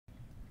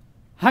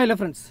Hello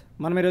friends,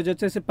 మనం ఈరోజు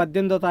వచ్చేసి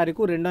 18వ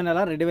తారీఖు 2వ నెల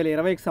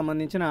 2020కి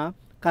సంబంధించిన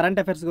కరెంట్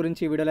అఫైర్స్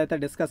గురించి ఈ వీడియోలో అయితే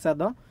డిస్కస్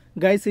చేద్దాం.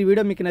 గైస్, ఈ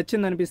వీడియో మీకు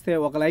నచ్చింది అనిపిస్తే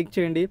ఒక లైక్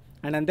చేయండి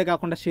అండ్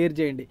అంతేకాకుండా షేర్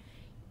చేయండి.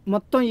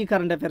 మొత్తం ఈ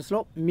కరెంట్ అఫైర్స్లో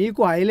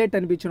మీకు హైలైట్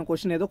అనిపించిన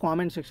క్వశ్చన్ ఏదో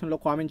కామెంట్ సెక్షన్లో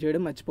కామెంట్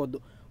చేయడం మర్చిపోద్దు.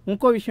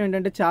 ఇంకో విషయం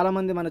ఏంటంటే,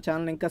 చాలామంది మన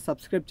ఛానల్ ఇంకా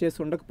సబ్స్క్రైబ్ చేసి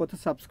ఉండకపోతే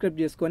సబ్స్క్రైబ్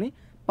చేసుకొని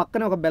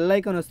పక్కన ఒక బెల్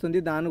ఐకాన్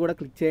వస్తుంది, దాన్ని కూడా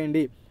క్లిక్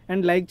చేయండి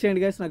అండ్ లైక్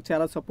చేయండి గైస్, నాకు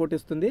చాలా సపోర్ట్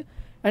ఇస్తుంది.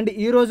 అండ్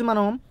ఈరోజు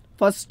మనం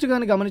ఫస్ట్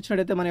కానీ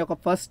గమనించినట్టయితే మన యొక్క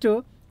ఫస్ట్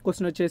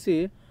క్వశ్చన్ వచ్చేసి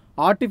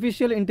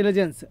ఆర్టిఫిషియల్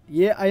ఇంటెలిజెన్స్,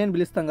 ఏఐ అని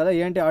పిలుస్తాం కదా. ఏ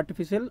అంటే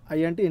ఆర్టిఫిషియల్, ఐ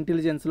అంటే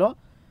ఇంటెలిజెన్స్లో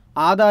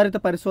ఆధారిత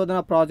పరిశోధన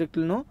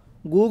ప్రాజెక్టులను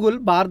గూగుల్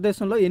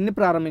భారతదేశంలో ఎన్ని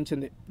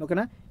ప్రారంభించింది?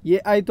 ఓకేనా,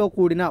 ఏఐతో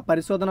కూడిన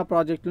పరిశోధన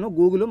ప్రాజెక్టులను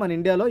గూగుల్ మన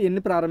ఇండియాలో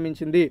ఎన్ని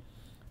ప్రారంభించింది?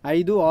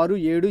 5, 6,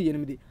 7,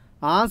 8.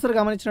 ఆన్సర్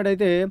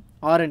గమనించినట్టయితే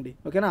 6 అండి.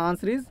 ఓకేనా,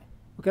 ఆన్సర్ ఈజ్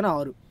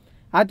 6.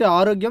 అయితే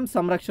ఆరోగ్యం,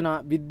 సంరక్షణ,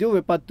 విద్యుత్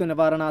విపత్తు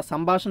నివారణ,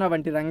 సంభాషణ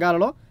వంటి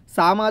రంగాలలో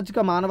సామాజిక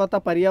మానవతా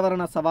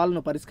పర్యావరణ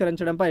సవాళ్లను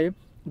పరిష్కరించడంపై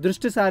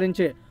దృష్టి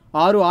సారించే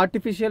 6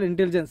 ఆర్టిఫిషియల్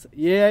ఇంటెలిజెన్స్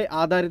ఏఐ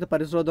ఆధారిత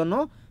పరిశోధన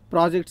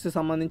ప్రాజెక్ట్స్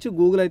సంబంధించి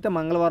గూగుల్ అయితే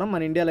మంగళవారం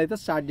మన ఇండియాలో అయితే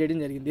స్టార్ట్ చేయడం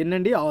జరిగింది.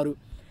 ఎన్నండి? 6.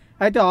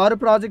 అయితే 6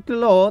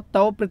 ప్రాజెక్టులలో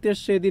తవ్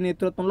ప్రత్యక్ష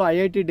నేతృత్వంలో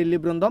ఐఐటి ఢిల్లీ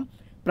బృందం,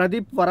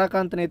 ప్రదీప్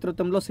వరాకాంత్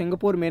నేతృత్వంలో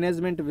సింగపూర్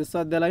మేనేజ్మెంట్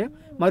విశ్వవిద్యాలయం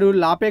మరియు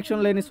లాపేక్షం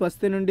లేని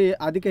స్వస్తి నుండి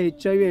అధిక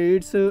హెచ్ఐవి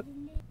ఎయిడ్స్,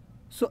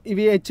 సో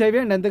ఇవి హెచ్ఐవి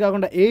అండ్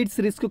అంతేకాకుండా ఎయిడ్స్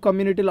రిస్క్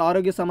కమ్యూనిటీల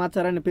ఆరోగ్య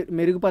సమాచారాన్ని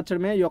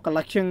మెరుగుపరచడమే ఈ యొక్క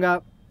లక్ష్యంగా.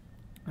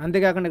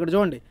 అంతేకాకుండా ఇక్కడ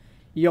చూడండి,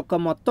 ఈ యొక్క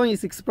మొత్తం ఈ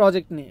 6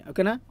 ప్రాజెక్ట్ని,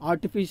 ఓకేనా,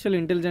 ఆర్టిఫిషియల్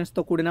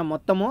ఇంటెలిజెన్స్తో కూడిన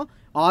మొత్తము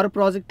 6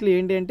 ప్రాజెక్టులు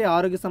ఏంటి అంటే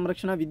ఆరోగ్య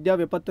సంరక్షణ, విద్య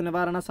విపత్తు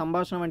నివారణ,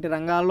 సంభాషణ వంటి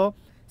రంగాల్లో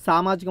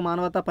సామాజిక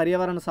మానవతా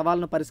పర్యావరణ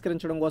సవాళ్ళను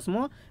పరిష్కరించడం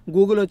కోసము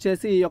గూగుల్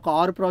వచ్చేసి ఈ యొక్క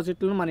 6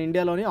 ప్రాజెక్టులను మన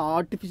ఇండియాలోని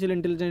ఆర్టిఫిషియల్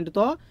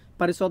ఇంటెలిజెంట్తో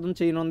పరిశోధన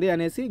చేయనుంది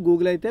అనేసి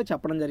గూగుల్ అయితే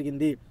చెప్పడం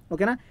జరిగింది.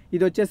 ఓకేనా,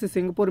 ఇది వచ్చేసి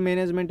సింగపూర్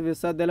మేనేజ్మెంట్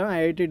విశ్వవిద్యాలయం,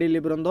 ఐఐటి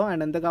ఢిల్లీ బృందం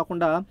అండ్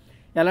అంతేకాకుండా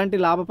ఎలాంటి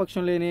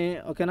లాభపక్షం లేని,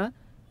 ఓకేనా,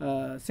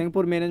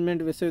 సింగపూర్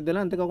మేనేజ్మెంట్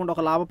విశ్వవిద్యాలయం, అంతేకాకుండా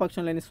ఒక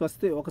లాభపక్షం లేని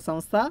స్వస్తి ఒక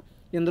సంస్థ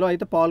ఇందులో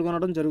అయితే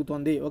పాల్గొనడం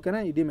జరుగుతుంది. ఓకేనా,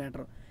 ఇది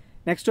మ్యాటర్.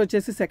 నెక్స్ట్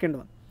వచ్చేసి సెకండ్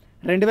వన్,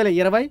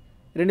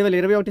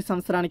 2020-2021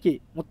 సంవత్సరానికి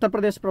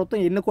ఉత్తరప్రదేశ్ ప్రభుత్వం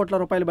ఎన్ని కోట్ల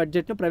రూపాయల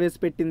బడ్జెట్ను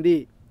ప్రవేశపెట్టింది?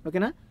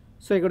 ఓకేనా,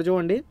 సో ఇక్కడ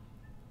చూడండి,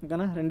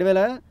 ఓకేనా,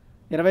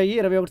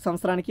 2020-2021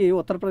 సంవత్సరానికి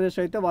ఉత్తరప్రదేశ్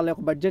అయితే వాళ్ళ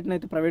యొక్క బడ్జెట్ని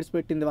అయితే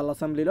ప్రవేశపెట్టింది వాళ్ళ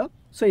అసెంబ్లీలో.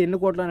 సో ఎన్ని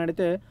కోట్లు అని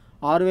అడిగితే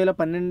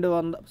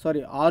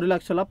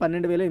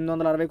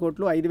 5,12,860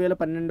 కోట్లు,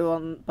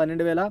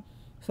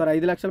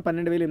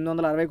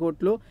 5,12,860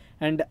 కోట్లు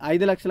అండ్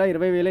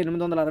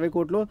 5,20,860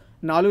 కోట్లు,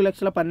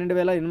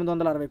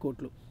 4,12,860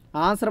 కోట్లు.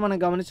 ఆన్సర్ మనం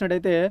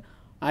గమనించినట్టయితే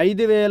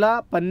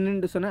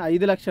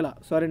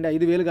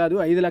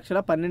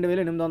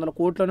 5,12,860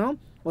 కోట్లను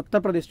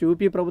ఉత్తరప్రదేశ్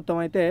యూపీ ప్రభుత్వం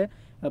అయితే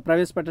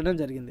ప్రవేశపెట్టడం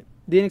జరిగింది.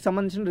 దీనికి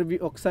సంబంధించిన రివ్యూ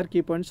ఒకసారి కీ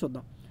పాయింట్స్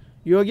చూద్దాం.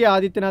 యోగి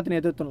ఆదిత్యనాథ్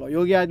నేతృత్వంలో,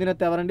 యోగి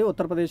ఆదిత్యనాథ్ ఎవరండి?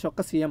 ఉత్తరప్రదేశ్ యొక్క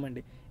సీఎం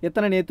అండి.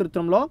 ఇతని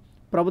నేతృత్వంలో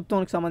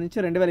ప్రభుత్వానికి సంబంధించి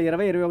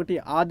 2020-2021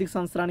 ఆర్థిక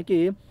సంవత్సరానికి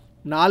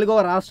 4వ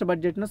రాష్ట్ర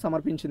బడ్జెట్ను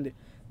సమర్పించింది.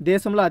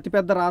 దేశంలో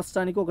అతిపెద్ద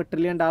రాష్ట్రానికి $1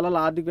 ట్రిలియన్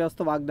ఆర్థిక వ్యవస్థ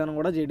వాగ్దానం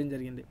కూడా చేయడం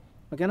జరిగింది.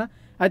 ఓకేనా,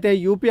 అయితే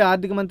యూపీ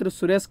ఆర్థిక మంత్రి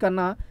సురేష్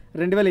ఖన్నా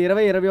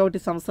 2020-2021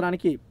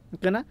 సంవత్సరానికి,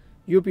 ఓకేనా,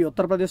 యూపీ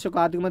ఉత్తరప్రదేశ్ యొక్క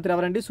ఆర్థిక మంత్రి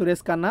ఎవరండి?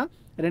 సురేష్ ఖన్నా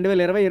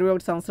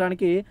 2020-2021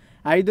 సంవత్సరానికి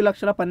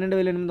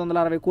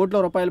 5,12,860 కోట్ల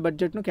రూపాయల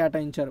బడ్జెట్ను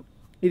కేటాయించారు.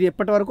 ఇది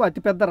ఇప్పటి వరకు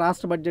అతిపెద్ద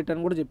రాష్ట్ర బడ్జెట్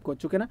అని కూడా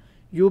చెప్పుకోవచ్చు. ఓకేనా,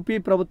 యూపీ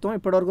ప్రభుత్వం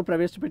ఇప్పటివరకు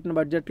ప్రవేశపెట్టిన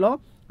బడ్జెట్లో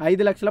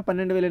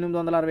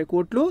 5,12,860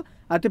 కోట్లు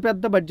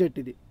అతిపెద్ద బడ్జెట్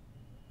ఇది.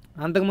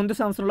 అంతకుముందు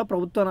సంవత్సరంలో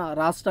ప్రభుత్వ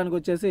రాష్ట్రానికి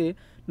వచ్చేసి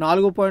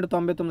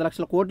 4.99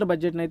 లక్షల కోట్ల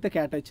బడ్జెట్ని అయితే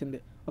కేటాయించింది.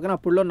 ఓకేనా,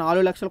 అప్పుడులో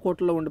 4 లక్షల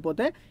కోట్లలో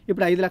ఉండిపోతే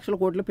ఇప్పుడు 5 లక్షల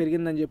కోట్లు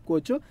పెరిగిందని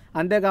చెప్పుకోవచ్చు.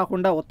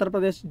 అంతేకాకుండా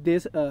ఉత్తరప్రదేశ్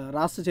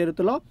రాష్ట్ర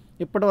చరిత్రలో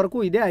ఇప్పటి వరకు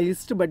ఇదే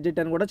హైయెస్ట్ బడ్జెట్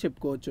అని కూడా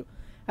చెప్పుకోవచ్చు.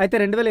 అయితే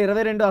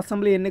 2022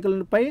 అసెంబ్లీ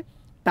ఎన్నికలపై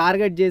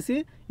టార్గెట్ చేసి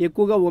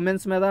ఎక్కువగా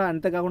ఉమెన్స్ మీద,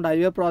 అంతేకాకుండా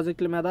హైవే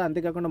ప్రాజెక్టుల మీద,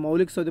 అంతేకాకుండా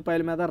మౌలిక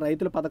సదుపాయాల మీద,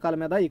 రైతుల పథకాల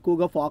మీద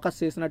ఎక్కువగా ఫోకస్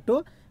చేసినట్టు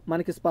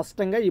మనకి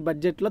స్పష్టంగా ఈ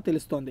బడ్జెట్లో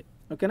తెలుస్తోంది.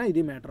 ఓకేనా,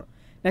 ఇది మ్యాటర్.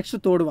 నెక్స్ట్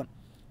థర్డ్ వన్,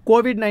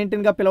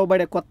 కోవిడ్-19గా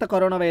పిలువబడే కొత్త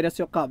కరోనా వైరస్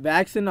యొక్క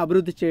వ్యాక్సిన్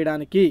అభివృద్ధి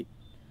చేయడానికి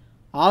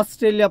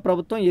ఆస్ట్రేలియా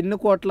ప్రభుత్వం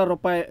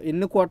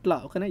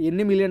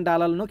ఎన్ని మిలియన్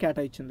డాలర్లను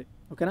కేటాయించింది?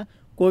 ఓకేనా,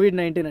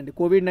 కోవిడ్-19 అండి.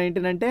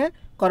 కోవిడ్-19 అంటే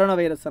కరోనా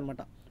వైరస్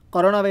అనమాట.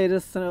 కరోనా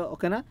వైరస్,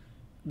 ఓకేనా,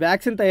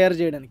 వ్యాక్సిన్ తయారు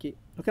చేయడానికి,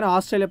 ఓకేనా,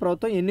 ఆస్ట్రేలియా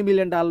ప్రభుత్వం ఎన్ని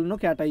మిలియన్ డాలర్లను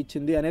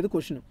కేటాయించింది అనేది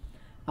క్వశ్చన్.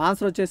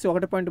 ఆన్సర్ వచ్చేసి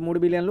 1.3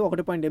 బిలియన్లు,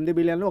 1.8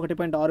 బిలియన్లు,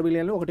 1.6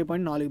 బిలియన్లు,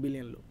 1.4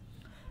 బిలియన్లు.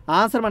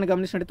 ఆన్సర్ మనం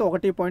గమనించినట్టయితే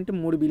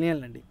 1.3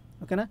 బిలియన్లు అండి.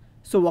 ఓకేనా,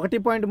 సో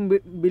 1.3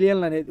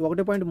 బిలియన్లు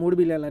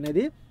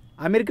అనేది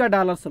అమెరికా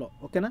డాలర్స్లో.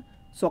 ఓకేనా,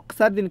 సో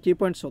ఒక్కసారి దీని కీ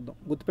పాయింట్స్ చూద్దాం,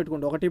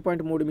 గుర్తుపెట్టుకోండి.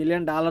 1.3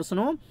 మిలియన్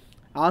డాలర్స్ను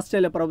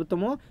ఆస్ట్రేలియా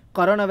ప్రభుత్వము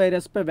కరోనా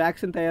వైరస్పై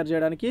వ్యాక్సిన్ తయారు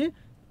చేయడానికి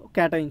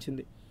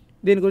కేటాయించింది.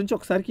 దీని గురించి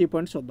ఒకసారి కీ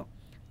పాయింట్స్ చూద్దాం.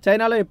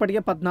 చైనాలో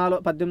ఇప్పటికే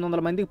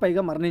 1,800 మందికి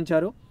పైగా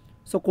మరణించారు.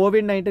 సో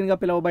కోవిడ్-19గా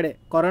పిలువబడే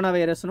కరోనా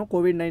వైరస్ను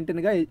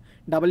కోవిడ్-19గా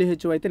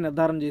WHO అయితే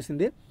నిర్ధారణ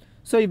చేసింది.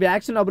 సో ఈ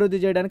వ్యాక్సిన్ అభివృద్ధి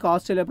చేయడానికి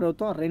ఆస్ట్రేలియా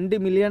ప్రభుత్వం $2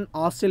 మిలియన్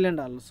ఆస్ట్రేలియన్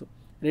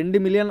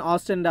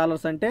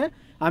డాలర్స్ అంటే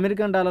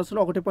అమెరికన్ డాలర్స్లో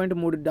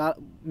 1.3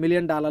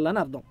 మిలియన్ డాలర్లు అని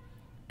అర్థం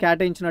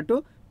కేటాయించినట్టు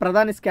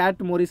ప్రధాని స్కాట్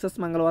మోరిసస్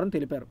మంగళవారం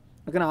తెలిపారు.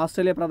 ఓకేనా,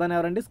 ఆస్ట్రేలియా ప్రధాని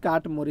ఎవరండి?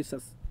 స్కాట్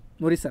మోరిసస్.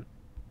 మొరిసన్.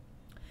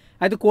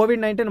 అయితే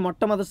కోవిడ్-19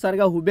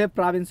 మొట్టమొదటిసారిగా హుబే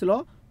ప్రావిన్స్లో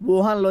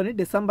వుహాన్లోని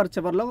డిసెంబర్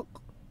చివరిలో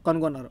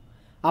కనుగొన్నారు.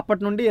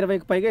 అప్పటి నుండి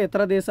 20కి పైగా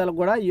ఇతర దేశాలకు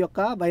కూడా ఈ యొక్క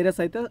వైరస్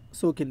అయితే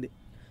సోకింది.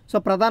 సో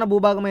ప్రధాన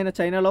భూభాగమైన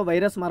చైనాలో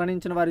వైరస్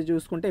మరణించిన వారు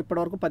చూసుకుంటే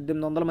ఇప్పటివరకు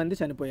 1800 మంది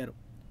చనిపోయారు,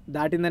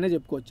 దాటిందనే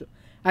చెప్పుకోవచ్చు.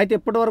 అయితే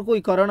ఇప్పటివరకు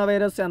ఈ కరోనా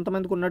వైరస్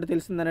ఎంతమందికి ఉన్నట్టు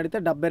తెలిసిందని అడిగితే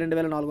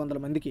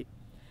 72,400 మందికి.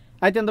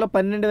 అయితే ఇందులో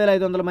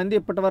 12,500 మంది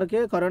ఇప్పటివరకే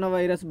కరోనా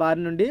వైరస్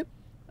బారి నుండి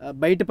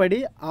బయటపడి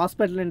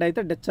హాస్పిటల్ నుండి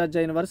అయితే డిశ్చార్జ్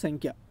అయిన వారి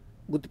సంఖ్య.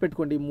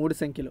 గుర్తుపెట్టుకోండి ఈ 3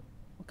 సంఖ్యలు,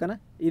 ఓకేనా.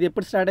 ఇది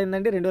ఎప్పుడు స్టార్ట్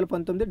అయిందండి?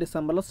 2019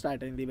 డిసెంబర్లో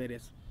స్టార్ట్ అయింది ఈ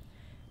వైరస్.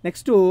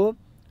 నెక్స్ట్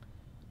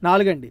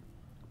 4 అండి,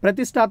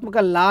 ప్రతిష్టాత్మక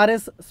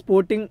లారెస్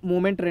స్పోర్టింగ్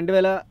మూమెంట్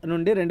 2000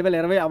 నుండి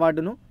 2020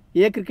 అవార్డును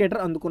ఏ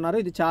క్రికెటర్ అందుకున్నారు?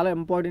 ఇది చాలా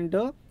ఇంపార్టెంట్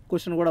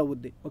క్వశ్చన్ కూడా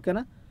అవుద్ది,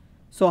 ఓకేనా.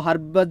 సో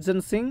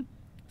హర్భజన్ సింగ్,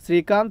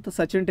 శ్రీకాంత్,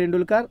 సచిన్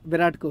టెండూల్కర్,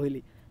 విరాట్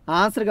కోహ్లీ.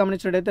 ఆన్సర్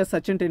గమనించినట్టయితే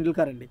సచిన్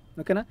టెండూల్కర్ అండి,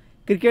 ఓకేనా.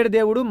 క్రికెట్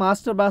దేవుడు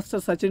మాస్టర్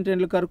బ్లాస్టర్ సచిన్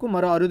టెండూల్కర్కు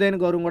మరో అరుదైన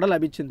గౌరవం కూడా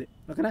లభించింది,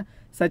 ఓకేనా.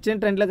 సచిన్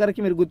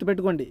టెండూల్కర్కి మీరు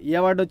గుర్తుపెట్టుకోండి ఏ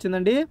అవార్డు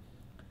వచ్చిందండి?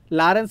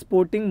 లారెన్స్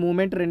స్పోర్టింగ్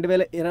మూమెంట్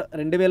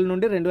 2000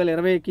 నుండి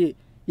 2020కి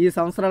ఈ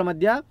సంవత్సరాల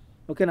మధ్య,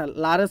 ఓకేనా,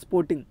 లారెన్స్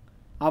స్పోర్టింగ్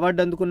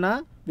అవార్డు అందుకున్న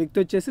వ్యక్తి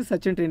వచ్చేసి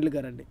సచిన్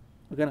టెండూల్కర్ అండి,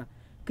 ఓకేనా.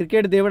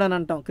 క్రికెట్ దేవుడు అని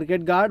అంటాం,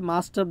 cricket God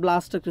master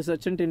blaster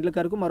Sachin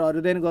టెండూల్కర్కు మరో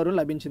అరుదైన గౌరవం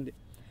లభించింది.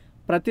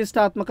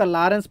 ప్రతిష్టాత్మక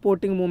లారెన్స్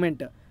స్పోర్టింగ్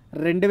మూమెంట్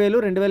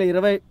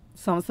 2000-2020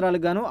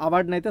 సంవత్సరాలకు గాను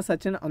అవార్డును అయితే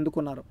సచిన్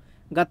అందుకున్నారు.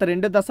 గత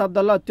 2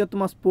 దశాబ్దాల్లో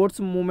అత్యుత్తమ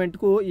స్పోర్ట్స్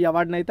మూమెంట్కు ఈ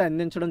అవార్డును అయితే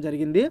అందించడం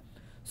జరిగింది.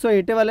 సో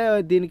ఇటీవలే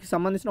దీనికి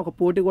సంబంధించిన ఒక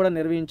పోటీ కూడా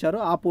నిర్వహించారు.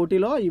 ఆ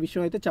పోటీలో ఈ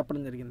విషయం అయితే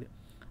చెప్పడం జరిగింది.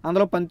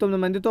 అందులో 19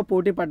 మందితో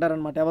పోటీ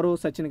పడ్డారనమాట, ఎవరు?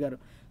 సచిన్ గారు.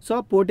 సో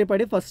పోటీ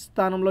పడి ఫస్ట్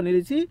స్థానంలో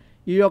నిలిచి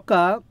ఈ యొక్క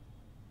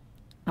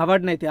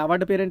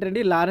అవార్డు పేరు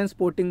ఏంటండి? లారెన్స్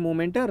స్పోర్టింగ్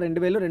మూమెంట్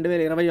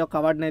 2000-2020 యొక్క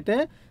అవార్డును అయితే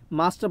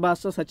మాస్టర్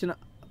బ్లాస్టర్ సచిన్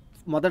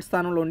మొదటి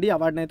స్థానంలో ఉండి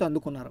అవార్డును అయితే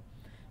అందుకున్నారు,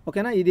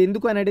 ఓకేనా. ఇది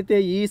ఎందుకు అని అడిగితే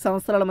ఈ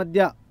సంవత్సరాల మధ్య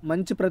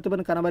మంచి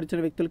ప్రతిభను కనబరిచిన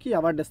వ్యక్తులకి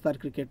అవార్డు ఇస్తారు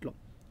క్రికెట్లో,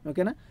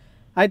 ఓకేనా.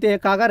 అయితే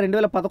కాగా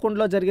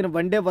 2011లో జరిగిన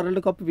వన్డే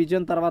వరల్డ్ కప్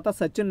విజయం తర్వాత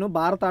సచిన్ను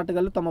భారత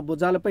ఆటగాళ్లు తమ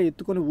భుజాలపై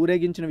ఎత్తుకుని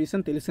ఊరేగించిన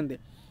విషయం తెలిసిందే.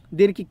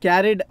 దీనికి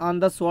carried on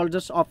the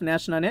soldiers of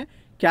nation అనే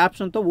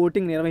క్యాప్షన్తో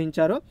ఓటింగ్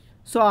నిర్వహించారు.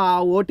 సో ఆ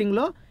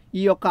ఓటింగ్లో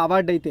ఈ యొక్క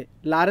అవార్డు అయితే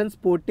లారెన్స్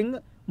స్పోర్టింగ్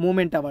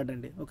మూమెంట్ అవార్డు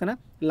అండి, ఓకేనా.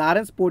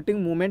 లారెన్స్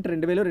స్పోర్టింగ్ మూమెంట్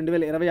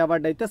 2000-2020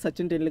 అవార్డు అయితే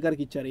సచిన్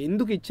టెండూల్కర్కి ఇచ్చారు.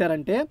 ఎందుకు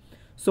ఇచ్చారంటే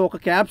సో ఒక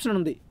క్యాప్షన్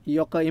ఉంది, ఈ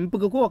యొక్క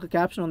ఎంపికకు ఒక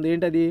క్యాప్షన్ ఉంది.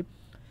 ఏంటది?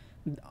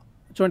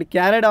 చూడండి,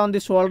 carried on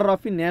the shoulder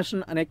of the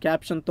nation అనే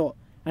క్యాప్షన్తో.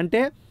 అంటే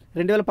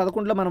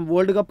 2011లో మనం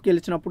వరల్డ్ కప్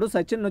గెలిచినప్పుడు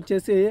సచిన్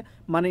వచ్చేసి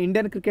మన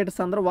ఇండియన్ క్రికెటర్స్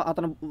అందరూ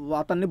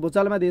అతన్ని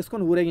భుజాల మీద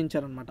వేసుకొని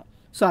ఊరేగించారనమాట.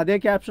 సో అదే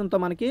క్యాప్షన్తో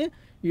మనకి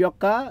ఈ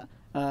యొక్క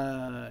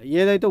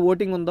ఏదైతే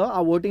ఓటింగ్ ఉందో ఆ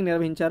ఓటింగ్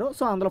నిర్వహించారో.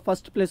 సో అందులో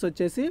ఫస్ట్ ప్లేస్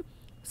వచ్చేసి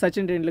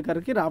సచిన్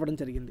టెండూల్కర్కి రావడం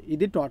జరిగింది.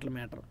 ఇది total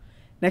matter.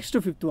 Next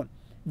 5th one,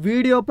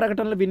 video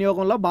ప్రకటనల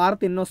వినియోగంలో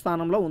భారత్ ఎన్నో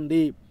స్థానంలో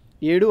ఉంది?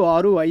 7,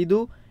 6, 5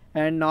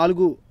 అండ్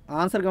 4.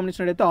 ఆన్సర్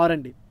గమనించినట్టయితే 6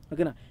 అండి,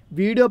 ఓకేనా.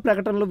 వీడియో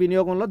ప్రకటనలు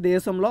వినియోగంలో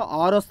దేశంలో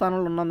 6వ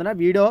స్థానంలో ఉన్నందున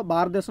వీడియో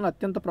భారతదేశంలో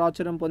అత్యంత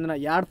ప్రాచుర్యం పొందిన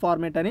యాడ్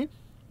ఫార్మేట్ అని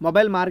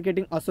మొబైల్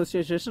మార్కెటింగ్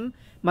అసోసియేషన్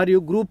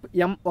మరియు గ్రూప్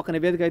ఎం ఒక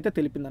నివేదిక అయితే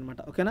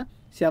తెలిపిందనమాట, ఓకేనా.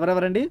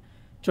 ఎవరెవరండి?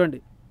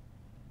 చూడండి,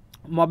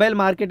 మొబైల్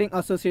మార్కెటింగ్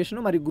అసోసియేషన్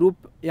మరియు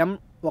గ్రూప్ ఎం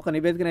ఒక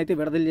నివేదికను అయితే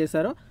విడుదల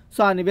చేశారు. సో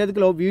ఆ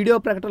నివేదికలో వీడియో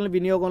ప్రకటనల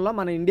వినియోగంలో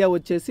మన ఇండియా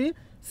వచ్చేసి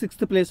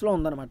 6th ప్లేస్లో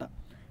ఉందన్నమాట.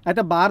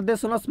 అయితే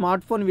భారతదేశంలో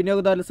స్మార్ట్ ఫోన్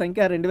వినియోగదారుల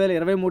సంఖ్య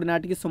 2023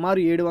 నాటికి సుమారు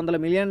 700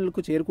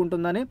 మిలియన్లకు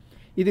చేరుకుంటుందని,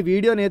 ఇది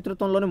వీడియో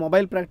నేతృత్వంలోని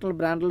మొబైల్ ప్రకటనల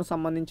బ్రాండ్లకు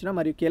సంబంధించిన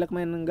మరియు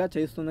కీలకమైనగా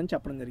చేస్తుందని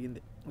చెప్పడం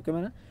జరిగింది,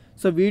 ఓకేనా.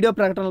 సో వీడియో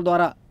ప్రకటనల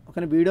ద్వారా, ఒక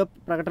వీడియో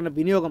ప్రకటన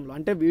వినియోగంలో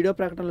అంటే వీడియో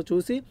ప్రకటనలు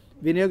చూసి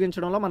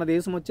వినియోగించడంలో మన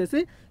దేశం వచ్చేసి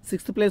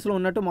 6th ప్లేస్లో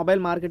ఉన్నట్టు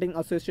మొబైల్ మార్కెటింగ్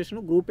అసోసియేషన్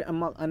గ్రూప్ ఎం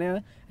అనే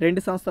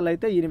 2 సంస్థలు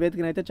అయితే ఈ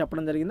నివేదికను అయితే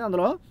చెప్పడం జరిగింది.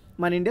 అందులో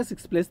మన ఇండియా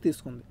 6th ప్లేస్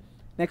తీసుకుంది.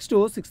 నెక్స్ట్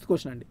 6th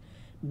క్వశ్చన్ అండి,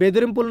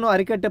 బెదిరింపులను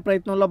అరికట్టే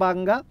ప్రయత్నంలో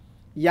భాగంగా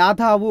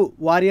యాదావు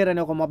వారియర్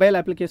అనే ఒక మొబైల్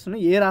అప్లికేషన్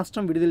ఏ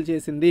రాష్ట్రం విడుదల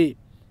చేసింది?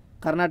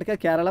 కర్ణాటక,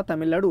 కేరళ,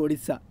 తమిళనాడు,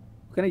 ఒడిస్సా,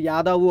 ఓకేనా.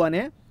 యాదావు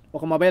అనే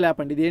ఒక మొబైల్ యాప్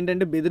అండి. ఇది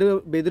ఏంటంటే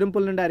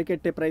బెదిరింపుల నుండి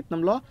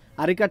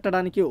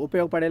అరికట్టడానికి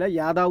ఉపయోగపడేలా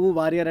యాదావు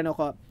వారియర్ అనే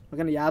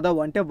ఓకేనా, యాదావు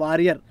అంటే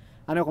వారియర్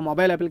అనే ఒక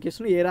మొబైల్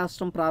అప్లికేషన్ ఏ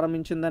రాష్ట్రం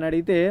ప్రారంభించిందని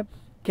అడిగితే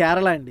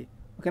కేరళ అండి,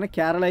 ఓకేనా.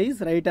 కేరళ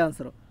ఈజ్ రైట్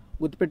ఆన్సర్,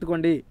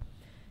 గుర్తుపెట్టుకోండి.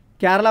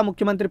 కేరళ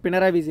ముఖ్యమంత్రి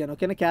పినరాయి విజయన్,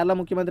 ఓకేనా. కేరళ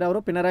ముఖ్యమంత్రి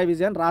ఎవరు? పినరాయి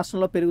విజయన్.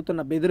 రాష్ట్రంలో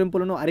పెరుగుతున్న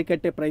బెదిరింపులను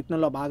అరికట్టే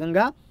ప్రయత్నంలో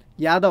భాగంగా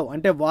యాదవ్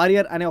అంటే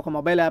వారియర్ అనే ఒక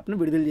మొబైల్ యాప్ను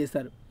విడుదల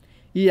చేశారు.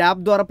 ఈ యాప్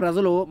ద్వారా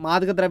ప్రజలు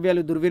మాదక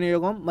ద్రవ్యాలు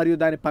దుర్వినియోగం మరియు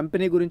దాని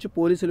పంపిణీ గురించి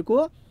పోలీసులకు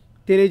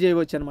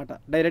తెలియజేయవచ్చు అనమాట,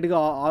 డైరెక్ట్గా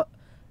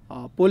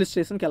పోలీస్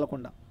స్టేషన్కి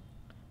వెళ్లకుండా.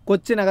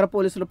 కొచ్చి నగర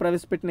పోలీసులు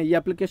ప్రవేశపెట్టిన ఈ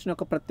అప్లికేషన్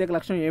యొక్క ప్రత్యేక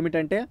లక్ష్యం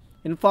ఏమిటంటే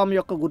ఇన్ఫామ్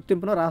యొక్క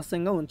గుర్తింపును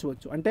రహస్యంగా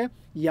ఉంచవచ్చు. అంటే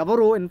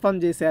ఎవరు ఇన్ఫామ్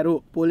చేశారు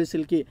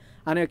పోలీసులకి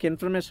అనే ఒక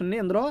ఇన్ఫర్మేషన్ని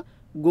అందులో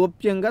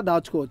గోప్యంగా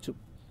దాచుకోవచ్చు.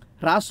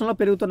 రాష్ట్రంలో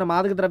పెరుగుతున్న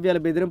మాదక ద్రవ్యాల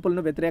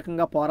బెదిరింపులను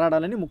వ్యతిరేకంగా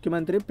పోరాడాలని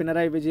ముఖ్యమంత్రి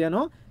పినరాయి విజయన్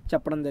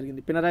చెప్పడం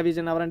జరిగింది. పినరాయి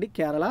విజయన్ ఎవరండి?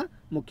 కేరళ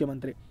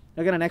ముఖ్యమంత్రి,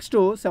 ఓకేనా. Next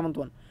 7th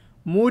one,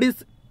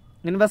 Moody's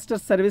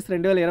investors service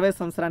 2020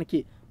 సంవత్సరానికి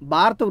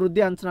భారత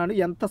వృద్ధి అంచనాను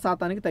ఎంత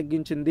శాతానికి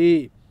తగ్గించింది?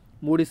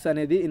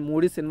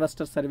 మూడీస్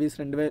ఇన్వెస్టర్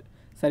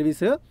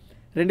సర్వీస్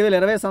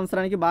 2020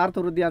 సంవత్సరానికి భారత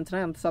వృద్ధి అంచనా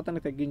ఎంత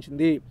శాతానికి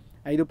తగ్గించింది?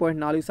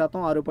 5.4%,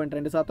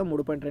 6.2%,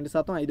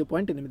 3.2%,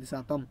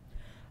 5.8%.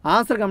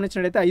 ఆన్సర్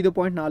గమనించినట్లయితే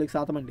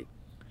 5.4% అండి.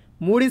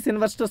 మూడీస్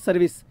ఇన్వెస్టర్స్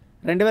సర్వీస్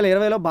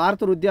 2020లో భారత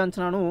వృద్ధి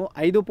అంచనాను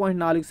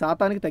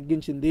 5.4%కి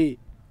తగ్గించింది.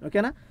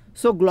 ఓకేనా.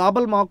 సో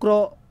గ్లోబల్ మాక్రో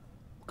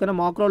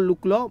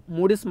లుక్లో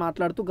మూడీస్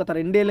మాట్లాడుతూ గత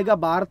 2 ఏళ్లుగా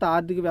భారత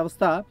ఆర్థిక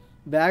వ్యవస్థ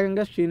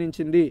వేగంగా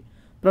క్షీణించింది.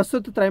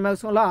 ప్రస్తుత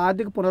త్రైమాసికంలో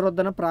ఆర్థిక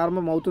పునరుద్ధరణ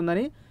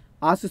ప్రారంభమవుతుందని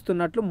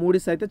ఆశిస్తున్నట్లు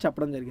మూడీస్ అయితే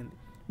చెప్పడం జరిగింది.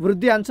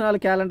 వృద్ధి అంచనాలు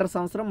క్యాలెండర్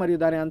సంవత్సరం మరియు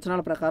దాని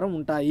అంచనాల ప్రకారం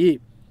ఉంటాయి.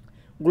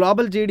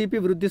 గ్లోబల్ జీడిపి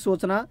వృద్ధి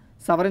సూచన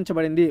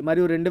సవరించబడింది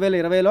మరియు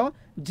 2020లో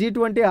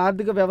G20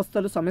 ఆర్థిక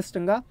వ్యవస్థలు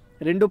సమిష్టంగా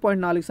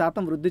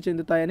 2.4% వృద్ధి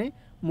చెందుతాయని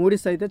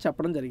మూడీస్ అయితే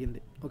చెప్పడం జరిగింది.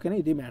 ఓకేనా,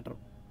 ఇది మ్యాటర్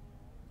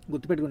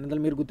గుర్తుపెట్టుకోండి.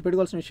 ఇందులో మీరు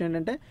గుర్తుపెట్టుకోవాల్సిన విషయం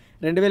ఏంటంటే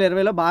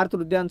 2020లో భారత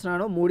వృద్ధి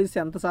అంచనాను మూడీస్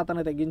ఎంత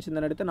శాతానికి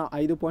తగ్గించిందని అడిగితే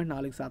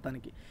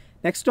 5.4%.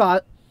 నెక్స్ట్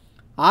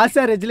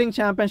ఆసియా రెజ్లింగ్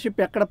ఛాంపియన్షిప్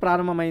ఎక్కడ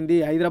ప్రారంభమైంది?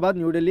 హైదరాబాద్,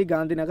 న్యూఢిల్లీ,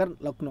 గాంధీనగర్,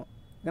 లక్నో.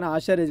 ఓకేనా,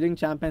 ఆసియా రెజ్లింగ్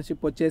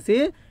ఛాంపియన్షిప్ వచ్చేసి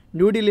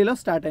న్యూఢిల్లీలో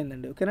స్టార్ట్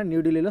అయిందండి. ఓకేనా,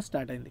 న్యూఢిల్లీలో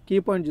స్టార్ట్ అయింది. కీ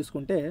పాయింట్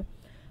చూసుకుంటే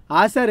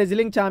ఆసియా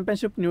రెజ్లింగ్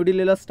ఛాంపియన్షిప్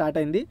న్యూఢిల్లీలో స్టార్ట్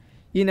అయింది.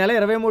 ఈ నెల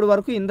 23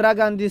 వరకు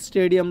ఇందిరాగాంధీ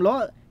స్టేడియంలో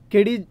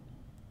కెడి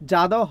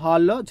జాదవ్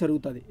హాల్లో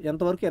జరుగుతుంది.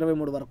 ఎంతవరకు?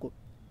 23 వరకు.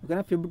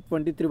 ఓకేనా, ఫిబ్రవరి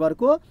 23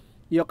 వరకు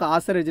ఈ యొక్క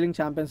ఆసియా రెజ్లింగ్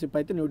ఛాంపియన్షిప్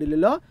అయితే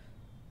న్యూఢిల్లీలో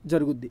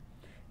జరుగుద్ది.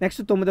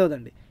 నెక్స్ట్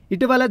 9వదండి.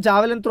 ఇటీవల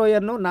జావెలిన్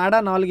త్రోయర్ను నాడా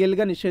 4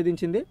 ఏళ్లుగా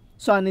నిషేధించింది.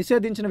 సో ఆ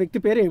నిషేధించిన వ్యక్తి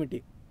పేరు ఏమిటి?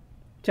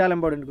 చాలా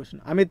ఇంపార్టెంట్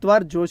క్వశ్చన్.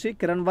 అమిత్వార్, జోషి,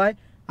 కిరణ్ వాయ్,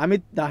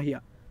 అమిత్ దాహియా.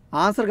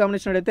 ఆన్సర్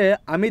గమనించినట్లయితే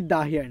అమిత్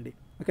దాహియా అండి.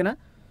 ఓకేనా.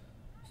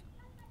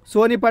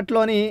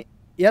 సోనిపట్లోని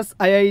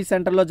SII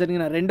సెంటర్లో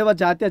జరిగిన 2వ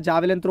జాతీయ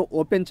జావెలిన్ త్రో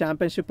ఓపెన్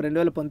ఛాంపియన్షిప్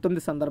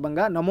 2019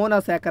 సందర్భంగా నమూనా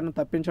సేకరణ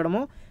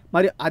తప్పించడము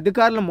మరియు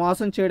అధికారులను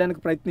మోసం చేయడానికి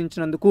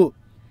ప్రయత్నించినందుకు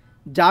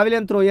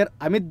javelin thrower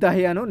Amit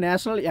దాహియాను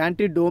national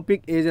anti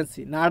doping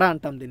agency నాడా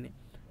అంటాం దీన్ని.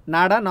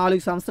 నాడా 4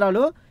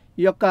 సంవత్సరాలు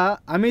ఈ యొక్క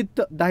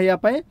అమిత్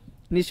దాహియాపై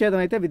నిషేధం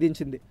అయితే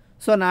విధించింది.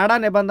 సో నాడా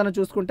నిబంధన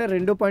చూసుకుంటే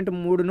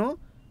 2.3ను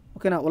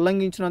ఓకేనా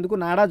ఉల్లంఘించినందుకు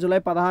నాడా జూలై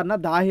 16న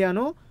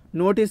దాహియాను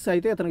నోటీస్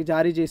అయితే ఇతనికి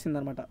జారీ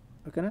చేసిందనమాట.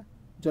 ఓకేనా,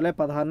 జూలై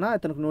 16న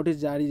ఇతనికి నోటీస్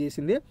జారీ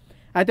చేసింది.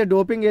 అయితే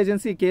డోపింగ్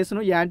ఏజెన్సీ ఈ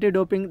కేసును యాంటీ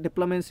డోపింగ్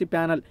డిప్లొమసీ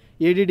ప్యానల్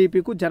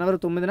ADDPకు జనవరి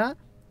 9న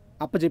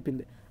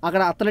అప్పచెప్పింది.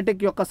 అక్కడ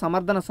అథ్లెటిక్ యొక్క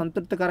సమర్థన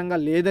సంతృప్తికరంగా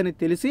లేదని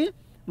తెలిసి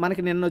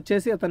మనకి నిన్న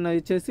వచ్చేసి అతను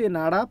ఇచ్చేసి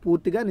నాడా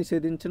పూర్తిగా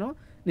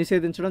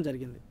నిషేధించడం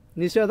జరిగింది.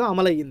 నిషేధం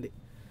అమలయ్యింది.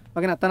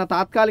 ఓకేనా, తన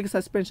తాత్కాలిక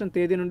సస్పెన్షన్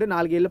తేదీ నుండి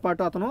 4 ఏళ్ల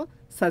పాటు అతను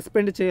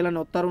సస్పెండ్ చేయాలన్న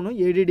ఉత్తర్వును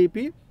ADDP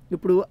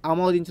ఇప్పుడు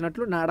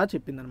ఆమోదించినట్లు నాడా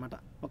చెప్పిందనమాట.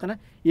 ఓకేనా,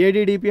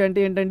 ADDP అంటే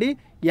ఏంటండి?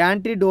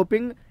 యాంటీ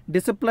డోపింగ్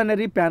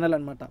డిసిప్లినరీ ప్యానల్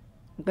అనమాట.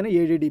 ఓకేనా,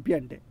 ADDP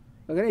అంటే.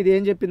 ఓకేనా, ఇది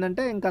ఏం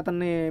చెప్పిందంటే ఇంకా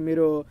అతన్ని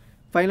మీరు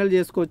ఫైనల్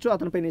చేసుకోవచ్చు,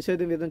 అతనిపై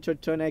నిషేధం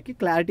విధించవచ్చు అనేది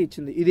క్లారిటీ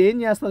ఇచ్చింది. ఇది ఏం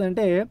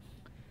చేస్తుందంటే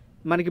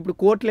మనకి ఇప్పుడు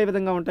కోర్టులు ఏ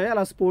విధంగా ఉంటాయో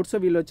అలా స్పోర్ట్స్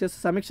వీళ్ళు వచ్చేసి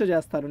సమీక్ష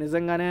చేస్తారు.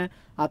 నిజంగానే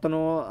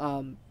అతను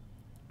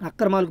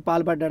అక్రమాలకు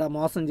పాల్పడ్డా,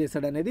 మోసం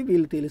చేశాడు అనేది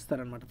వీళ్ళు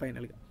తేలుస్తారనమాట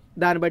ఫైనల్గా.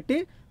 దాన్ని బట్టి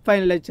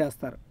ఫైనలైజ్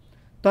చేస్తారు.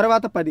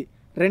 తర్వాత 10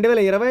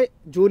 2020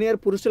 జూనియర్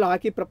పురుషుల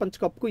హాకీ ప్రపంచ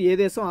కప్కు ఏ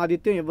దేశం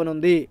ఆతిథ్యం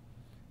ఇవ్వనుంది?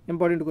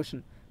 Important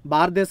question.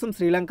 భారతదేశం,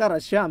 శ్రీలంక,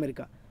 రష్యా,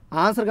 అమెరికా.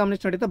 ఆన్సర్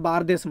గమనించినట్టయితే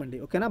భారతదేశం అండి.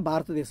 ఓకేనా,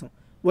 భారతదేశం.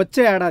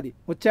 వచ్చే ఏడాది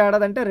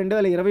అంటే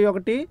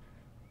 2021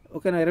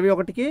 ఓకేనా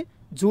 21కి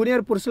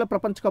జూనియర్ పురుషుల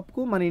ప్రపంచ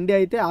కప్కు మన ఇండియా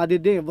అయితే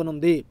ఆతిథ్యం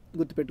ఇవ్వనుంది.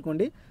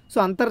 గుర్తుపెట్టుకోండి. సో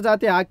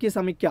అంతర్జాతీయ హాకీ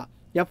సమైక్య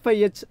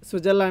FIH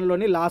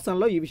స్విట్జర్లాండ్లోని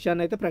లాసన్లో ఈ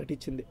విషయాన్ని అయితే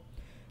ప్రకటించింది.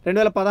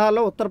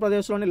 2016లో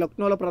ఉత్తరప్రదేశ్లోని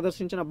లక్నోలో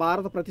ప్రదర్శించిన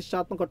భారత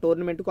ప్రతిష్టాత్మక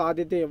టోర్నమెంట్కు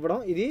ఆతిథ్యం ఇవ్వడం.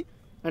 ఇది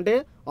అంటే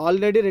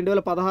ఆల్రెడీ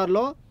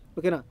 2016లో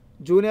ఓకేనా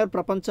జూనియర్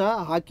ప్రపంచ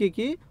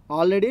హాకీకి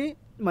ఆల్రెడీ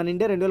మన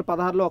ఇండియా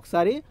 2016లో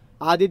ఒకసారి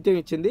ఆతిథ్యం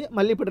ఇచ్చింది.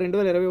 మళ్ళీ ఇప్పుడు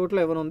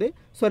 2021లో ఇవ్వనుంది.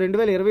 సో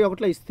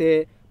 2021లో ఇస్తే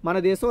మన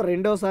దేశం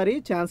రెండోసారి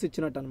ఛాన్స్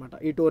ఇచ్చినట్టు అనమాట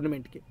ఈ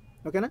టోర్నమెంట్కి.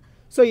 ఓకేనా,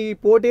 సో ఈ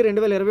పోటీ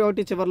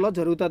 2021 చివరిలో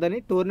జరుగుతుందని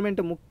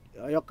టోర్నమెంట్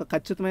యొక్క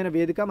ఖచ్చితమైన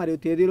వేదిక మరియు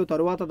తేదీలు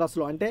తరువాత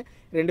దశలో అంటే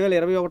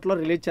 2021లో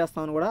రిలీజ్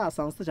చేస్తామని కూడా ఆ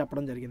సంస్థ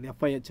చెప్పడం జరిగింది,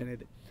 FIH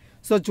అనేది.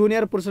 సో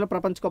జూనియర్ పురుషుల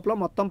ప్రపంచ కప్లో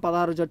మొత్తం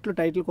 16 జట్లు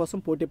టైటిల్ కోసం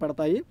పోటీ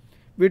పడతాయి.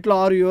 వీటిలో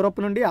 6 యూరోప్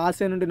నుండి,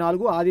 ఆసియా నుండి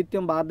 4,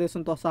 ఆతిథ్యం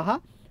భారతదేశంతో సహా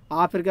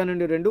ఆఫ్రికా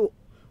నుండి 2,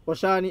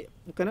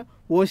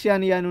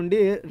 ఓషియానియా నుండి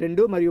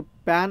 2 మరియు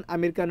పాన్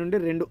అమెరికా నుండి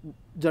 2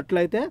 జట్లు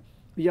అయితే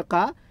ఈ యొక్క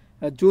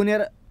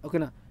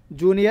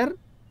జూనియర్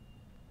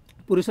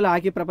పురుషుల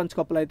హాకీ ప్రపంచ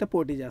కప్లో అయితే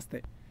పోటీ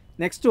చేస్తాయి.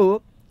 నెక్స్ట్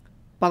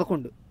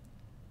 11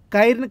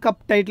 కైర్న్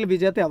కప్ టైటిల్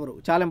విజేత ఎవరు?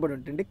 చాలా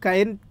ఇంపార్టెంట్ అండి.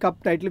 కైర్న్ కప్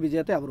టైటిల్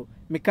విజేత ఎవరు?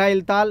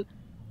 మిఖాయిల్ తాల్,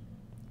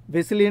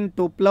 వెసిలిన్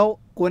టోప్లవ్,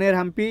 కోనేర్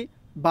హంపి,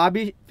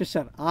 బాబీ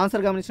ఫిషర్.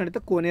 ఆన్సర్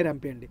గమనించినట్టయితే కోనేర్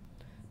హంపి అండి.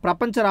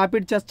 ప్రపంచ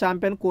rapid chess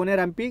champion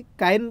కోనేర్ Hampi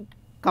Cairn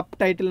cup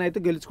టైటిల్ని అయితే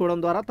గెలుచుకోవడం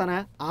ద్వారా తన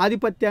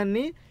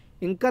ఆధిపత్యాన్ని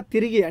ఇంకా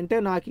తిరిగి అంటే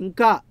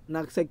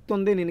నాకు శక్తి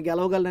ఉంది, నేను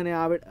గెలవగలనని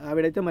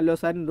ఆవిడైతే మళ్ళీ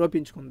ఒకసారి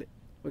నిరూపించుకుంది.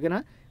 ఓకేనా,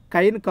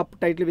 కైర్న్ కప్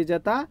టైటిల్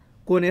విజేత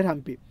కోనేర్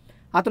హంపి.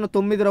 అతను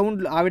 9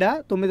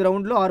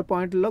 రౌండ్లు 6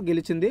 పాయింట్లలో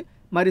గెలిచింది.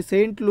 మరి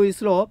సెయింట్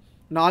లూయిస్లో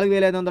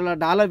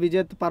 $4,500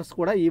 విజేత పర్స్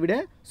కూడా ఈవిడే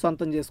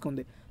సొంతం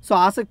చేసుకుంది. సో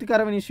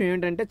ఆసక్తికరమైన విషయం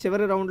ఏంటంటే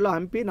చివరి రౌండ్లో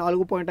హంపి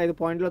 4.5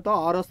 పాయింట్లతో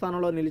 6వ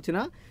స్థానంలో నిలిచిన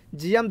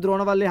GM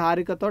ద్రోణవల్లి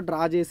హారికతో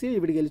డ్రా చేసి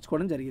ఈవిడ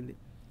గెలుచుకోవడం జరిగింది.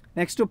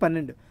 నెక్స్ట్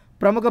 12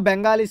 ప్రముఖ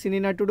బెంగాలీ సినీ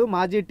నటుడు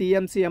మాజీ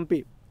టీఎంసీ ఎంపీ,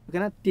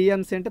 ఓకేనా,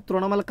 టీఎంసీ అంటే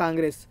తృణమూల్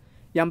కాంగ్రెస్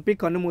ఎంపీ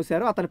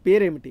కన్నుమూశారు. అతని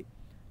పేరేమిటి?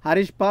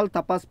 హరీష్ పాల్,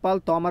 తపస్ పాల్,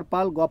 తోమర్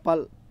పాల్,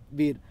 గోపాల్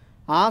వీర్.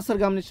 ఆన్సర్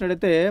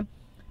గమనించినట్లయితే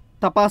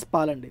తపాస్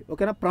పాల్ అండి,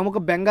 ఓకేనా. ప్రముఖ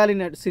బెంగాలీ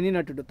సినీ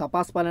నటుడు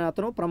తపాస్ పాల్ అనే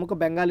అతను ప్రముఖ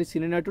బెంగాలీ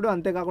సినీ నటుడు,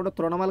 అంతేకాకుండా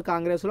తృణమూల్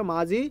కాంగ్రెస్లో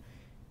మాజీ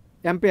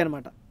ఎంపీ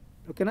అనమాట,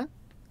 ఓకేనా.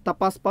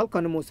 తపాస్ పాల్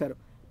కన్నుమూశారు.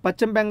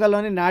 పశ్చిమ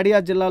బెంగాల్లోని నాడియా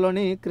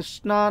జిల్లాలోని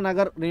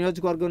కృష్ణానగర్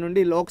నియోజకవర్గం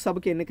నుండి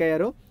లోక్సభకి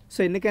ఎన్నికయ్యారు. సో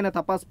ఎన్నికైన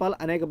తపాస్ పాల్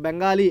అనేక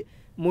బెంగాలీ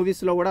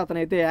మూవీస్లో కూడా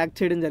అతనైతే యాక్ట్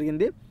చేయడం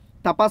జరిగింది.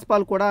 తపాస్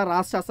పాల్ కూడా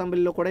రాష్ట్ర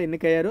అసెంబ్లీలో కూడా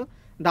ఎన్నికయ్యారు.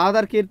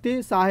 దాదర్ కీర్తి,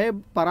 సాహెబ్,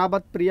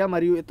 పరాబత్ ప్రియ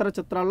మరియు ఇతర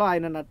చిత్రాల్లో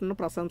ఆయన నటన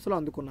ప్రశంసలు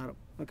అందుకున్నారు,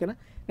 ఓకేనా.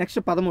 నెక్స్ట్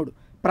 13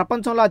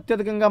 ప్రపంచంలో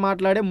అత్యధికంగా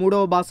మాట్లాడే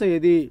 3వ భాష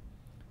ఏది?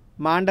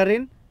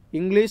 Mandarin,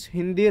 English,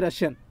 Hindi,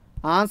 Russian.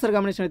 Answer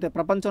గమనించినట్లయితే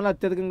ప్రపంచంలో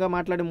అత్యధికంగా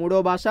మాట్లాడే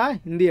 3వ భాష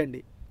హిందీ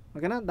అండి,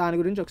 ఓకేనా. దాని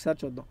గురించి ఒకసారి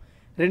చూద్దాం.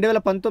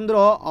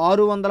 2019లో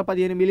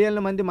 615 మిలియన్ల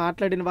మంది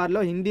మాట్లాడిన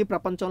వారిలో హిందీ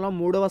ప్రపంచంలో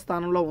 3వ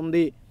స్థానంలో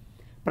ఉంది.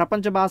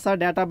 ప్రపంచ భాష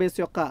డేటాబేస్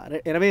యొక్క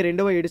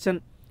 22వ ఎడిషన్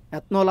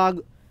ఎథ్నోలాగ్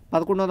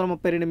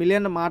 1132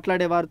 మిలియన్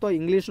మాట్లాడేవారితో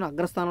ఇంగ్లీష్ను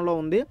అగ్రస్థానంలో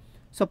ఉంది.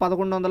 సో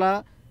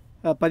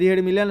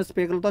 1117 మిలియన్ల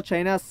స్పీకర్లతో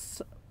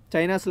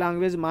చైనాస్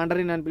లాంగ్వేజ్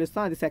మాండరిన్ అని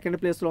పిలుస్తాం, అది సెకండ్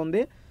ప్లేస్లో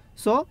ఉంది.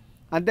 సో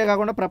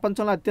అంతేకాకుండా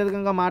ప్రపంచంలో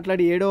అత్యధికంగా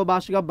మాట్లాడి 7వ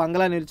భాషగా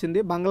బంగ్లా నిలిచింది.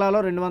 బంగ్లాలో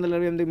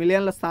 228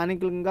 మిలియన్ల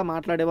స్థానికంగా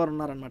మాట్లాడేవారు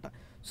ఉన్నారనమాట.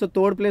 సో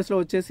థర్డ్ ప్లేస్లో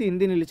వచ్చేసి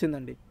హిందీ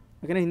నిలిచిందండి,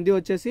 ఓకేనా. హిందీ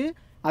వచ్చేసి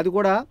అది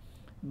కూడా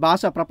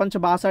ప్రపంచ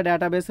భాష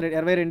డేటాబేస్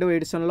 22వ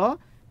ఎడిషన్లో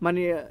మన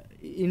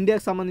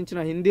ఇండియాకి సంబంధించిన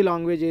హిందీ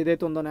లాంగ్వేజ్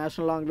ఏదైతే ఉందో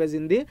నేషనల్ లాంగ్వేజ్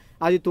హిందీ,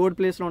 అది థర్డ్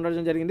ప్లేస్లో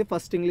ఉండడం జరిగింది.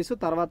 ఫస్ట్ ఇంగ్లీష్,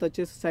 తర్వాత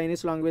వచ్చేసి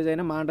చైనీస్ లాంగ్వేజ్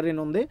అయిన మాండరిన్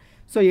ఉంది.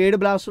 సో 7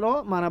 భాషలో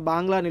మన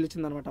బాంగ్లా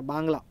నిలిచిందనమాట.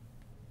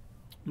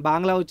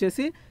 బాంగ్లా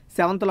వచ్చేసి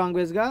 7th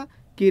లాంగ్వేజ్గా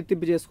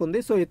కీర్తింపు చేసుకుంది.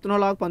 సో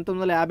ఎథ్నోలాగ్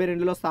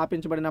 1952లో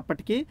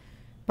స్థాపించబడినప్పటికీ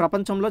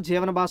ప్రపంచంలో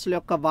జీవన భాషల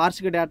యొక్క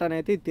వార్షిక డేటాను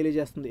అయితే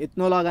తెలియజేస్తుంది.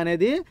 ఎథ్నోలాగ్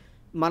అనేది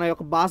మన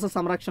యొక్క భాష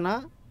సంరక్షణ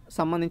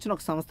సంబంధించిన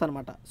ఒక సంస్థ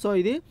అనమాట. సో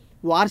ఇది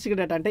వార్షిక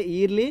డేటా, అంటే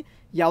ఇయర్లీ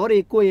ఎవరు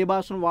ఎక్కువ ఏ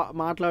భాషను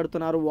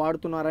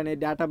వాడుతున్నారు అనే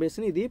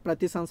డేటాబేస్ని ఇది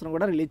ప్రతి సంవత్సరం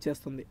కూడా రిలీజ్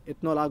చేస్తుంది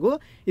ఎథ్నోలాగు.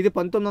 ఇది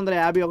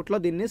 1951లో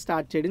దీన్ని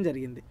స్టార్ట్ చేయడం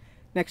జరిగింది.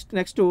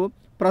 నెక్స్ట్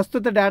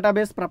ప్రస్తుత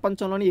డేటాబేస్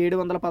ప్రపంచంలోని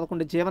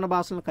 711 జీవన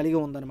భాషలను కలిగి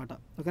ఉందన్నమాట,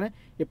 ఓకేనా.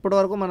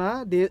 ఇప్పటివరకు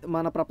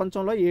మన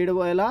ప్రపంచంలో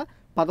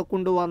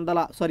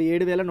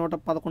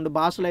 7,111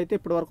 భాషలు అయితే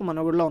ఇప్పటివరకు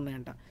మనుగడలో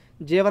ఉన్నాయంట.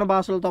 జీవన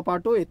భాషలతో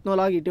పాటు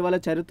ఎథ్నోలాగ్ ఇటీవల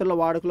చరిత్రలో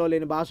వాడుకలో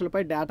లేని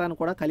భాషలపై డేటాను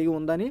కూడా కలిగి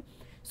ఉందని.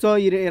 సో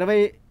ఈ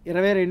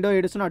 22వ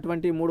ఎడిషన్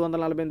అటువంటి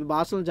 348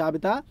 భాషల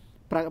జాబితా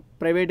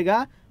ప్రైవేట్గా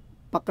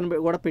పక్కన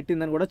కూడా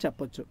పెట్టిందని కూడా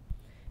చెప్పొచ్చు.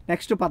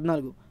 నెక్స్ట్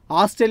 14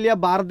 ఆస్ట్రేలియా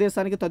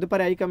భారతదేశానికి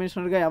తదుపరి హై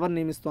కమిషనర్గా ఎవరు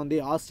నియమిస్తోంది?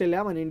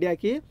 ఆస్ట్రేలియా మన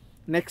ఇండియాకి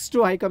నెక్స్ట్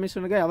హై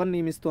కమిషనర్గా ఎవరు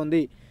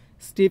నియమిస్తోంది?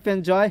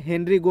 స్టీఫెన్ జాయ్,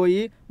 హెన్రీ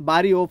గోయి,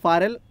 బారీ ఓ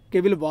ఫారెల్,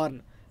 కెవిల్ వార్న్.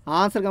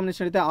 ఆన్సర్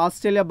గమనించినట్లయితే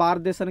ఆస్ట్రేలియా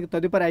భారతదేశానికి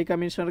తదుపరి హై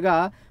కమిషనర్గా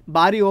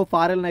బారీ ఓ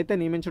ఫారెల్ని అయితే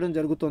నియమించడం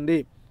జరుగుతుంది.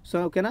 సో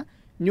ఓకేనా.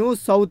 న్యూ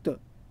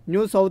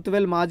సౌత్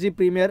వేల్ మాజీ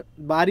ప్రీమియర్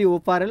బారీ ఓ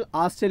ఫారెల్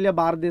ఆస్ట్రేలియా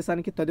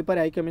భారతదేశానికి తదుపరి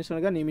హై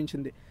కమిషనర్గా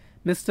నియమించింది.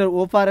 మిస్టర్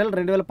ఓ ఫారెల్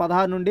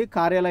 2016 నుండి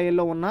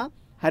కార్యాలయంలో ఉన్న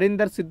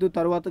హరీందర్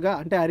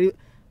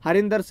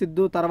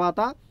సిద్ధు తర్వాత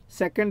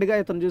సెకండ్గా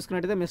ఇతను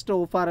చూసుకున్నట్టయితే మిస్టర్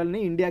ఓ ఫారెల్ని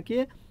ఇండియాకి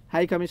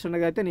హై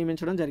కమిషనర్గా అయితే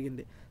నియమించడం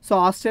జరిగింది. సో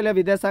ఆస్ట్రేలియా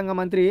విదేశాంగ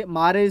మంత్రి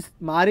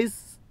మారిస్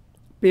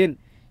పేన్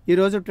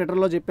ఈరోజు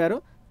ట్విట్టర్లో చెప్పారు,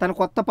 తన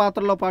కొత్త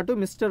పాత్రలో పాటు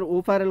మిస్టర్ ఓ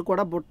ఫారెల్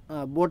కూడా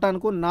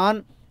భూటాన్కు నాన్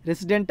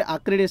రెసిడెంట్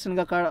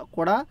అక్రిడేషన్గా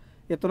కూడా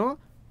ఇతను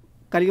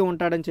కలిగి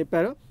ఉంటాడని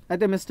చెప్పారు.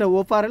 అయితే మిస్టర్ ఓ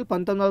ఫారెల్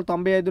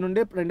 1995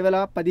 నుండి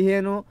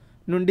 2015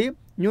 నుండి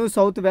న్యూ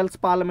సౌత్ వేల్స్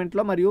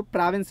పార్లమెంట్లో మరియు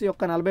ప్రావిన్స్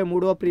యొక్క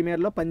 43వ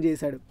ప్రీమియర్లో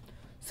పనిచేశాడు.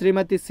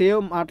 శ్రీమతి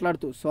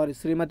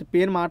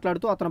పేన్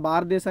మాట్లాడుతూ అతను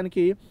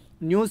భారతదేశానికి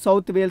న్యూ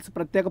సౌత్ వేల్స్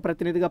ప్రత్యేక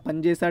ప్రతినిధిగా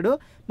పనిచేశాడు.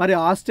 మరియు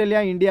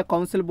Australia India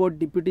council board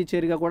deputy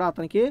చైర్గా కూడా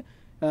అతనికి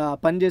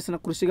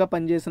కృషిగా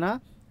పనిచేసిన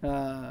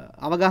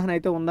అవగాహన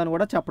అయితే ఉందని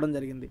కూడా చెప్పడం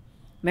జరిగింది.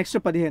 నెక్స్ట్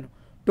 15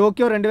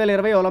 టోక్యో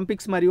 2020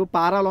 ఒలింపిక్స్ మరియు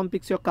పారా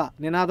ఒలింపిక్స్ యొక్క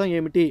నినాదం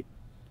ఏమిటి?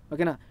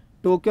 ఓకేనా.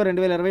 టోక్యో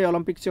 2020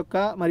 ఒలింపిక్స్ యొక్క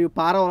మరియు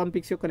పారా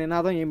ఒలింపిక్స్ యొక్క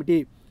నినాదం ఏమిటి?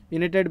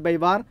 United by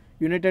war,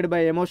 United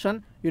by emotion,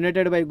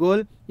 United by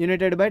goal,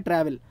 United by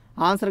travel.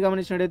 Answer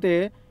గమనించినట్టయితే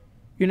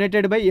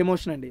యునైటెడ్ బై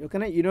ఎమోషన్ అండి,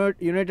 ఓకేనా.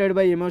 యునైటెడ్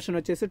బై ఎమోషన్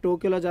వచ్చేసి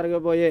టోక్యోలో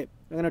జరగబోయే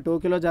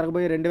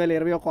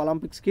 2021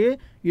 ఒలింపిక్స్కి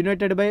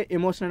యునైటెడ్ బై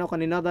ఎమోషన్ అనే ఒక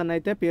నినాదాన్ని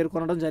అయితే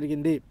పేర్కొనడం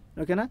జరిగింది,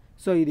 ఓకేనా.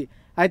 సో ఇది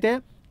అయితే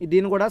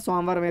దీన్ని కూడా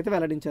సోమవారం అయితే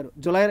వెల్లడించారు.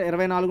 జూలై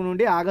 24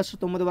 నుండి ఆగస్టు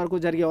 9 వరకు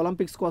జరిగే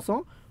ఒలింపిక్స్ కోసం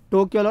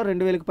టోక్యోలో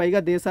 2000కి పైగా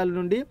దేశాల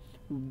నుండి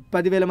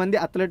 10,000 మంది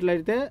అథ్లెట్లు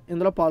అయితే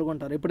ఇందులో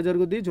పాల్గొంటారు. ఇప్పుడు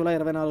జరుగుద్ది జూలై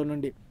 24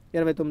 నుండి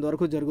 29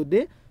 వరకు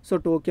జరుగుద్ది. సో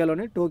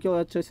టోక్యో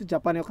వచ్చేసి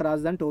జపాన్ యొక్క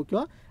రాజధాని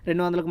టోక్యో.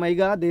 200కి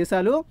పైగా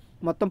దేశాలు,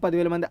 మొత్తం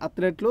 10,000 మంది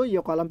అథ్లెట్లు ఈ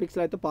యొక్క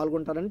ఒలింపిక్స్లో అయితే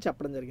పాల్గొంటారని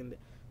చెప్పడం జరిగింది.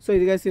 సో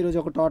ఇదిగా ఈరోజు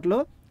ఒక టోటల్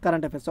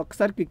కరెంట్ అఫైర్స్.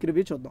 ఒకసారి క్విక్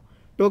రివ్యూ చూద్దాం.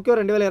 టోక్యో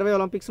 2020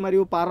 ఒలింపిక్స్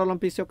మరియు పారా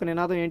ఒలింపిక్స్ యొక్క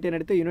నినాదం ఏంటి అని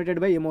అడిగితే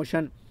యునైటెడ్ బై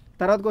ఎమోషన్.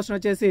 తర్వాత క్వశ్చన్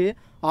వచ్చేసి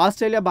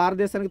ఆస్ట్రేలియా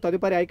భారతదేశానికి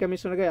తదుపరి హై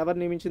కమిషనర్గా ఎవరు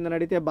నియమించిందని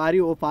అడిగితే బారీ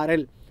ఓ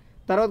ఫారెల్.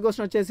 తర్వాత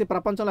క్వశ్చన్ వచ్చేసి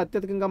ప్రపంచంలో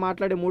అత్యధికంగా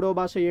మాట్లాడే 3వ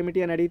భాష ఏమిటి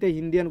అని అడిగితే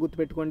హిందీ అని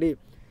గుర్తుపెట్టుకోండి.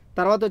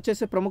 తర్వాత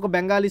వచ్చేసి ప్రముఖ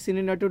బెంగాలీ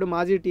సినీ నటుడు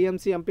మాజీ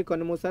టీఎంసీ ఎంపీ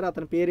కన్నుమూశారు.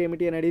 అతని పేరు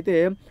ఏమిటి అని అడిగితే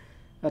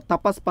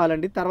తపస్ పాల్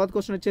అండి. తర్వాత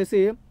క్వశ్చన్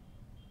వచ్చేసి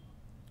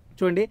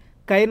చూడండి,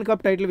 కైన్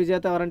కప్ టైటిల్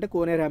విజేత ఎవరంటే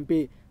కోనేరు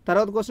ఎంపీ.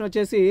 తర్వాత క్వశ్చన్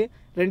వచ్చేసి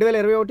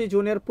 2021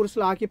 జూనియర్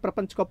పురుషుల హాకీ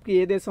ప్రపంచ కప్కి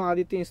ఏ దేశం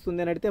ఆతిథ్యం ఇస్తుంది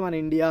అని అడిగితే మన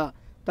ఇండియా.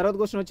 తర్వాత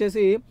క్వశ్చన్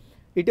వచ్చేసి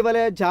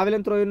ఇటీవలే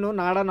జావెలిన్ త్రోయర్ను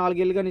నాడా 4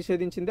 ఏళ్ళుగా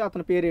నిషేధించింది,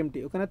 అతని పేరు ఏమిటి?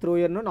 ఓకేనా,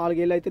 త్రోయర్ను 4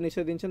 ఏళ్ళు అయితే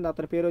నిషేధించింది,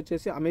 అతని పేరు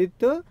వచ్చేసి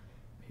అమిత్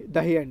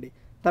దహి అండి.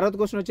 తర్వాత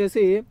క్వశ్చన్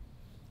వచ్చేసి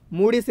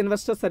మూడీస్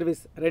ఇన్వెస్టర్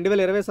సర్వీస్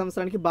 2020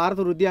 సంవత్సరానికి భారత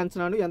వృద్ధి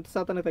అంచనాను ఎంత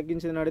శాతానికి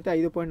తగ్గించిందని అడిగితే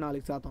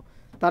 5.4%.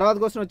 తర్వాత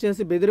క్వశ్చన్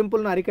వచ్చేసి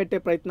బెదిరింపులను అరికట్టే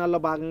ప్రయత్నాల్లో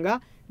భాగంగా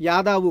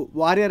యాదావు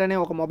వారియర్ అనే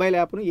ఒక మొబైల్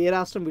యాప్ను ఏ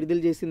రాష్ట్రం విడుదల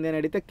చేసింది అని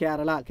అడిగితే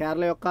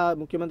కేరళ యొక్క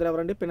ముఖ్యమంత్రి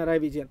ఎవరండి?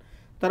 పినరాయి విజయన్.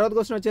 తర్వాత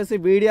క్వశ్చన్ వచ్చేసి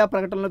మీడియా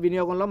ప్రకటనల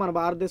వినియోగంలో మన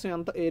భారతదేశం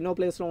ఎన్నో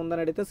ప్లేస్లో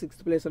ఉందని అడిగితే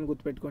 6th ప్లేస్ అని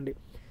గుర్తుపెట్టుకోండి.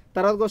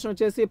 తర్వాత క్వశ్చన్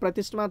వచ్చేసి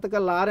ప్రతిష్టాత్మక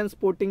Lawrence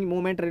sporting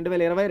movement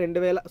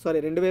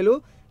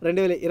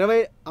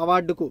 2020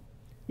 అవార్డుకు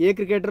A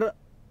cricketer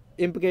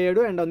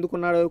ఎంపికయ్యాడు and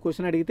అందుకున్నాడు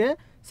క్వశ్చన్ అడిగితే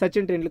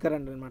సచిన్ టెండూల్కర్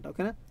అండి అనమాట.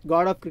 ఓకేనా,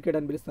 గాడ్ ఆఫ్ క్రికెట్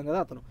అని పిలుస్తాం కదా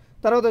అతను.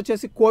 తర్వాత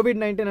వచ్చేసి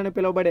COVID-19 అని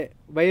పిలువబడే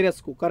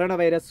కరోనా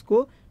వైరస్కు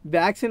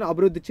వ్యాక్సిన్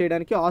అభివృద్ధి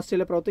చేయడానికి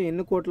ఆస్ట్రేలియా ప్రభుత్వం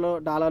ఎన్ని కోట్ల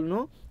డాలర్లను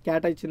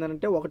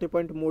కేటాయించిందనంటే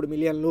 1.3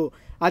 మిలియన్లు.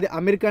 అది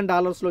అమెరికన్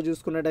డాలర్స్లో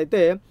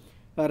చూసుకున్నట్టయితే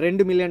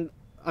 2 మిలియన్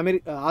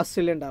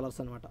ఆస్ట్రేలియన్ డాలర్స్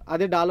అనమాట.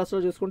 అదే డాలర్స్లో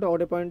చూసుకుంటే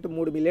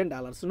 1.3 మిలియన్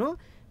డాలర్స్ను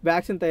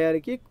వ్యాక్సిన్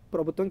తయారీకి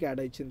ప్రభుత్వం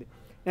కేటాయించింది.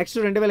 నెక్స్ట్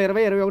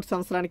 2020-21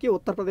 సంవత్సరానికి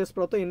ఉత్తరప్రదేశ్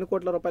ప్రభుత్వం ఎన్ని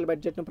కోట్ల రూపాయల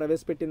బడ్జెట్ను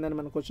ప్రవేశపెట్టిందని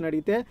మన క్వశ్చన్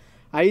అడిగితే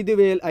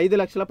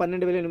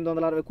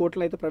 5,12,860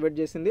 కోట్లు అయితే ప్రొవైడ్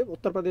చేసింది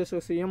ఉత్తరప్రదేశ్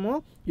సీఎం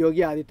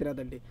యోగి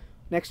ఆదిత్యనాథ్ అండి.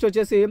 నెక్స్ట్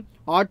వచ్చేసి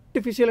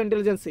ఆర్టిఫిషియల్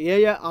ఇంటెలిజెన్స్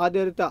AI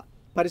ఆధారిత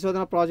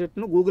పరిశోధన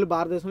ప్రాజెక్టును గూగుల్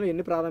భారతదేశంలో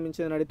ఎన్ని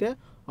ప్రారంభించిందని అడిగితే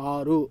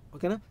 6.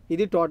 ఓకేనా,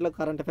 ఇది టోటల్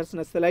కరెంట్ అఫైర్స్.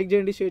 నచ్చితే లైక్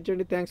చేయండి, షేర్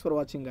చేయండి. Thanks for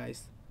watching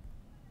guys.